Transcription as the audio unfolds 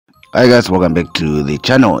Hi guys, welcome back to the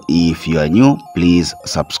channel. If you are new, please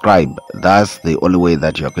subscribe. That's the only way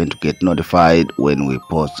that you are going to get notified when we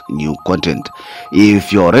post new content.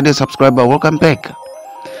 If you're already a subscriber, welcome back.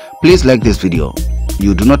 Please like this video.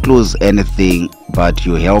 You do not lose anything, but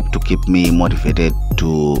you help to keep me motivated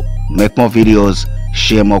to make more videos,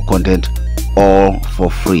 share more content, all for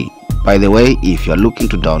free. By the way, if you're looking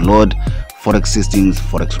to download forex systems,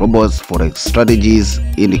 forex robots, forex strategies,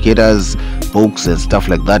 indicators, books and stuff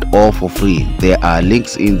like that, all for free, there are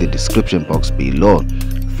links in the description box below.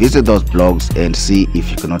 Visit those blogs and see if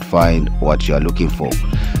you cannot find what you are looking for.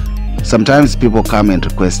 Sometimes people come and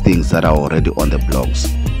request things that are already on the blogs.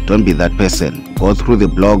 Don't be that person. Go through the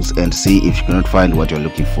blogs and see if you cannot find what you're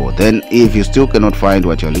looking for. Then if you still cannot find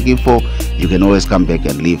what you're looking for, you can always come back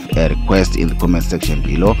and leave a request in the comment section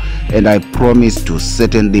below, and I promise to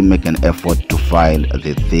certainly make an effort to find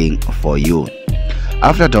the thing for you.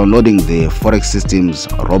 After downloading the forex systems,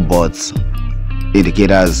 robots,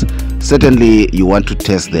 indicators, certainly you want to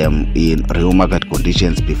test them in real market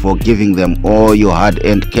conditions before giving them all your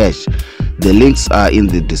hard-earned cash. The links are in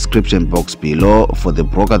the description box below. For the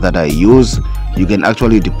broker that I use, you can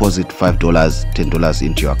actually deposit $5, $10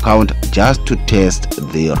 into your account just to test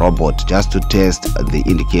the robot, just to test the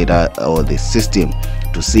indicator or the system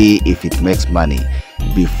to see if it makes money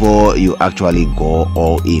before you actually go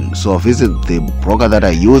all in. So visit the broker that I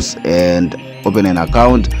use and open an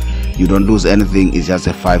account. You don't lose anything. It's just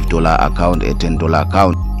a $5 account, a $10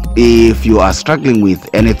 account. If you are struggling with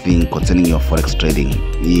anything concerning your forex trading,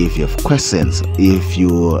 if you have questions, if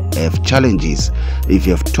you have challenges, if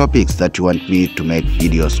you have topics that you want me to make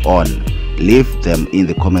videos on, leave them in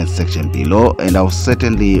the comment section below and I'll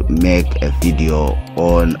certainly make a video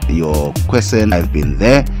on your question. I've been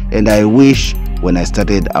there, and I wish when I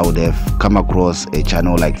started I would have come across a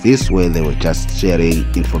channel like this where they were just sharing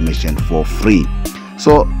information for free.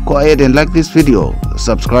 So go ahead and like this video,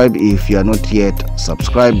 subscribe if you are not yet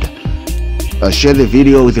subscribed, share the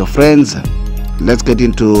video with your friends. Let's get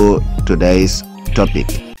into today's topic.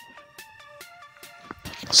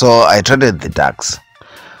 So I traded the DAX,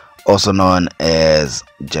 also known as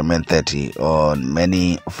GER30, on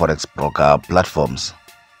many forex broker platforms,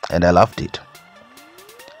 and I loved it.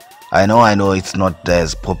 I know it's not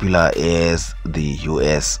as popular as the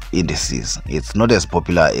US indices. It's not as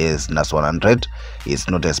popular as NAS 100. It's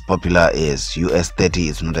not as popular as US 30.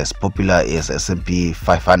 It's not as popular as S&P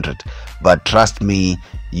 500. But trust me,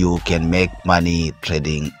 you can make money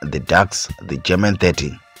trading the DAX, the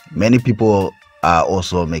GER30. Many people are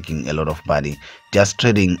also making a lot of money just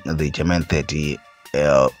trading the GER30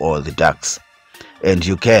 or the DAX. And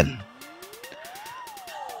you can.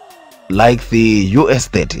 Like the US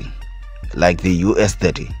 30.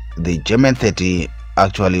 The GER30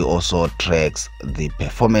 actually also tracks the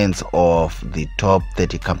performance of the top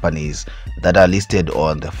 30 companies that are listed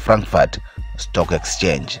on the Frankfurt Stock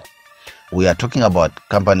Exchange. We are talking about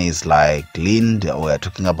companies like Lind, we are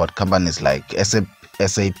talking about companies like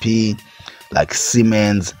SAP, like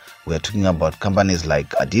Siemens, we are talking about companies like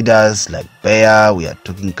Adidas, like Bayer, we are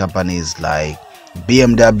talking companies like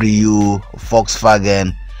BMW,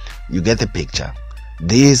 Volkswagen. You get the picture.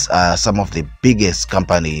 These are some of the biggest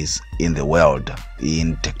companies in the world,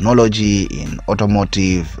 in technology, in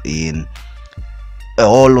automotive, in a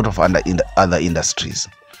whole lot of other industries.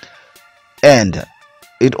 And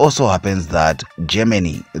it also happens that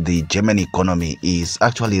Germany, the German economy, is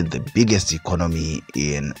actually the biggest economy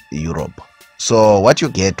in Europe. So what you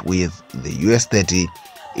get with the US 30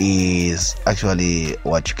 is actually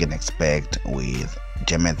what you can expect with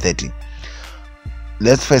GER30.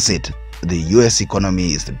 Let's face it, the US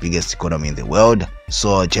economy is the biggest economy in the world,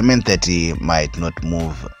 so GER30 might not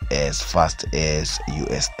move as fast as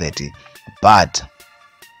US 30, but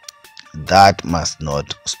that must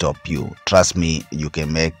not stop you. Trust me, you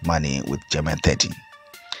can make money with GER30.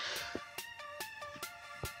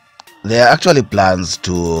 There are actually plans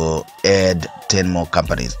to add 10 more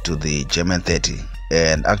companies to the GER30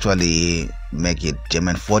 and actually make it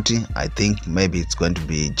GER40. I think maybe it's going to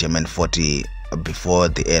be GER40 before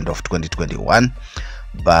the end of 2021,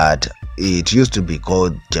 but it used to be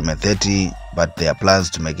called GER30, but there are plans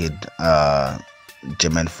to make it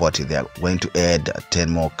GER40. They are going to add 10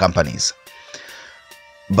 more companies,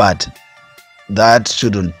 but that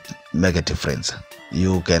shouldn't make a difference.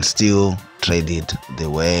 You can still trade it the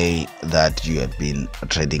way that you have been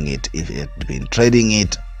trading it, if you have been trading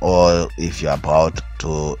it or if you're about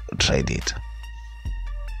to trade it.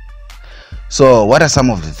 So what are some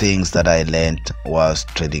of the things that I learned whilst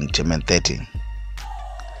trading GER30?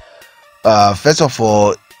 First of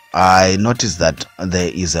all, I noticed that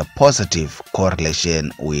there is a positive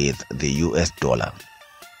correlation with the US dollar.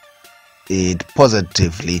 it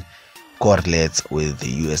positively correlates with the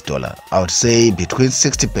US dollar. I would say between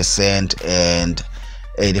 60% and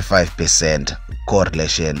 85%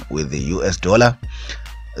 correlation with the US dollar.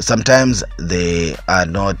 Sometimes they are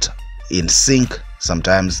not in sync,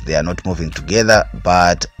 sometimes they are not moving together,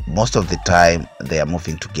 but most of the time they are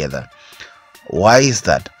moving together. Why is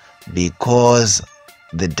that? Because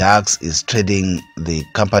the DAX is trading the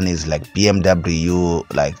companies like BMW,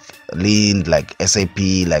 like Lind, like SAP,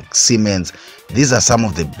 like Siemens. These are some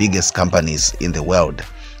of the biggest companies in the world,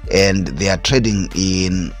 and they are trading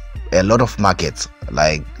in a lot of markets,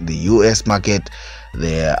 like the US market,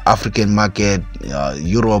 the African market,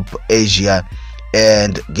 Europe, Asia.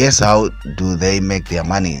 And guess how do they make their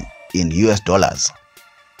money? In US dollars.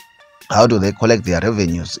 How do they collect their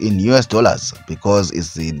revenues? In US dollars, because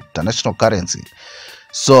it's the international currency.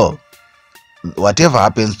 So whatever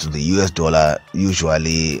happens to the US dollar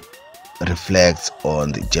usually reflects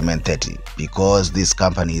on the GER30, because these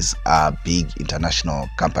companies are big international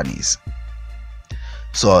companies.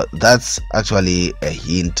 So that's actually a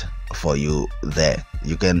hint for you there.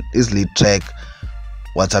 You can easily track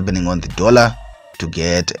what's happening on the dollar to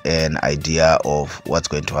get an idea of what's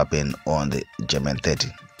going to happen on the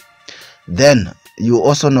GER30. Then you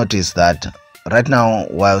also notice that right now,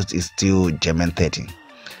 whilst it's still GER30,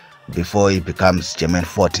 before it becomes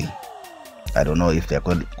GER40, I don't know if they're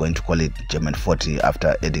going to call it GER40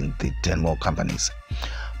 after adding the 10 more companies,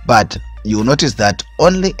 but you notice that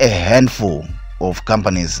only a handful of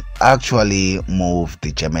companies actually move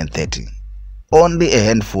the GER30. Only a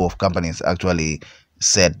handful of companies actually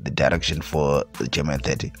set the direction for the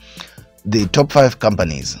GER30. The top 5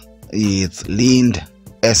 companies, it's Lind,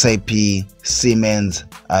 SAP, Siemens,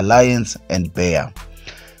 Alliance, and Bayer.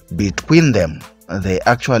 Between them, they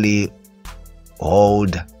actually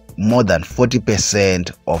hold more than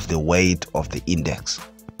 40% of the weight of the index.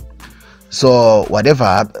 So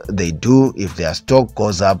whatever they do, if their stock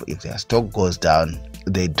goes up, if their stock goes down,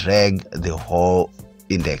 they drag the whole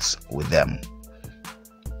index with them.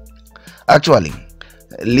 Actually,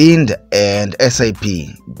 Lind and SAP,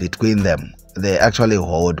 between them, they actually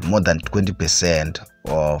hold more than 20%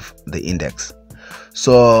 of the index.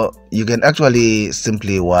 So you can actually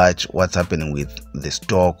simply watch what's happening with the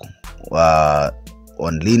stock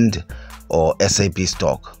on Lind or SAP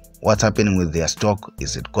stock. What's happening with their stock?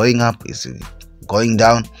 Is it going up? Is it going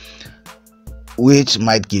down? Which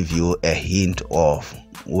might give you a hint of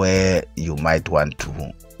where you might want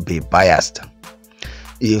to be biased.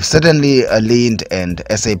 If certainly Lind and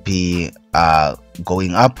SAP are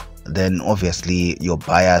going up, then obviously your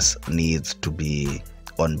bias needs to be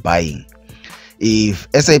on buying. If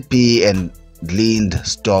SAP and Lind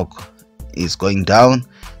stock is going down,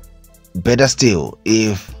 better still,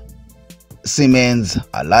 if Siemens,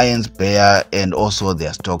 Alliance, Bayer, and also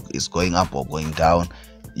their stock is going up or going down,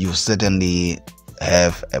 you certainly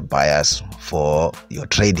have a bias for your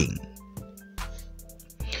trading.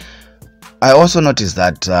 I also noticed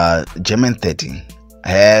that GER30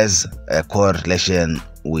 has a correlation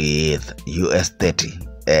with US 30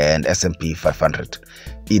 and S&P 500.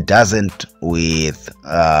 It doesn't with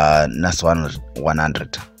NAS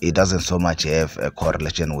 100. It doesn't so much have a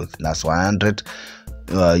correlation with NAS 100.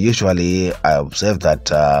 Usually I observe that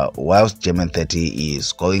whilst GER30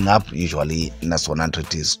 is going up, usually NAS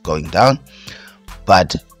 100 is going down.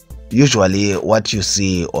 But usually what you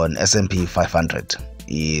see on S&P 500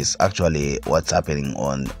 is actually what's happening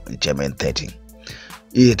on GER30.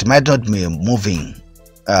 It might not be moving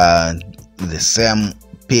the same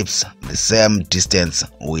pips, the same distance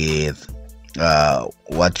with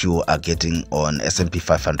what you are getting on S&P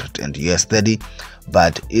 500 and US 30,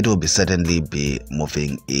 but it will certainly be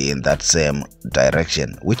moving in that same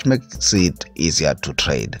direction, which makes it easier to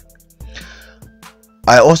trade.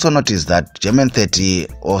 I also noticed that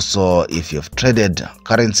GER30 also, if you've traded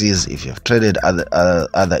currencies, if you've traded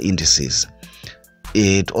other indices,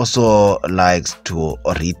 it also likes to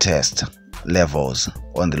retest levels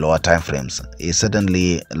on the lower time frames. It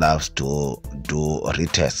certainly loves to do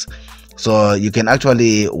retests. So you can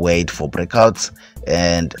actually wait for breakouts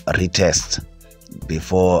and retest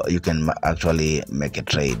before you can actually make a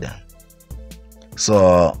trade.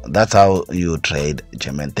 So that's how you trade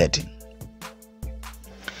GER30.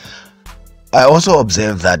 I also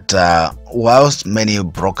observe that whilst many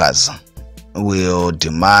brokers will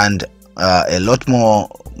demand a lot more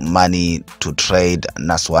money to trade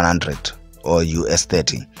NAS 100 or US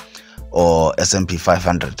 30 or S&P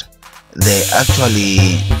 500, they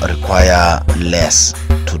actually require less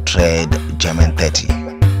to trade GER30.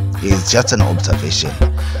 It's just an observation.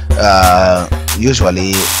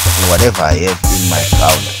 Usually whatever I have in my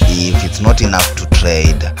account, if it's not enough to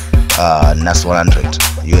trade NAS 100,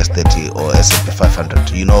 US30 or S&P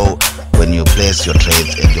 500. You know, when you place your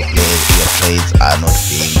trades and your trades are not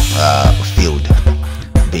being filled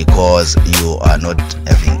because you are not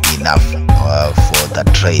having enough for that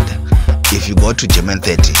trade. If you go to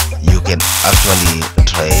GER30, you can actually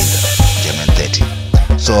trade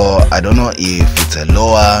GER30. So I don't know if it's a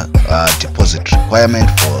lower deposit requirement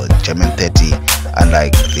for GER30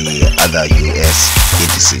 unlike the other US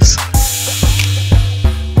indices.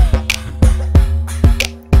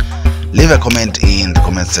 Leave a comment in the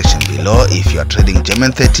comment section below. If you are trading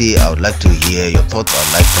GER30, I would like to hear your thoughts. I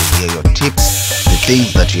would like to hear your tips, the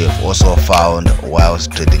things that you have also found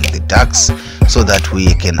whilst trading the DAX, so that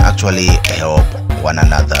we can actually help one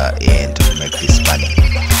another and make this money.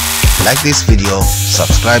 Like this video,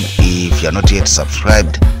 subscribe if you are not yet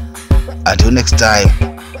subscribed. Until next time,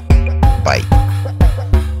 bye.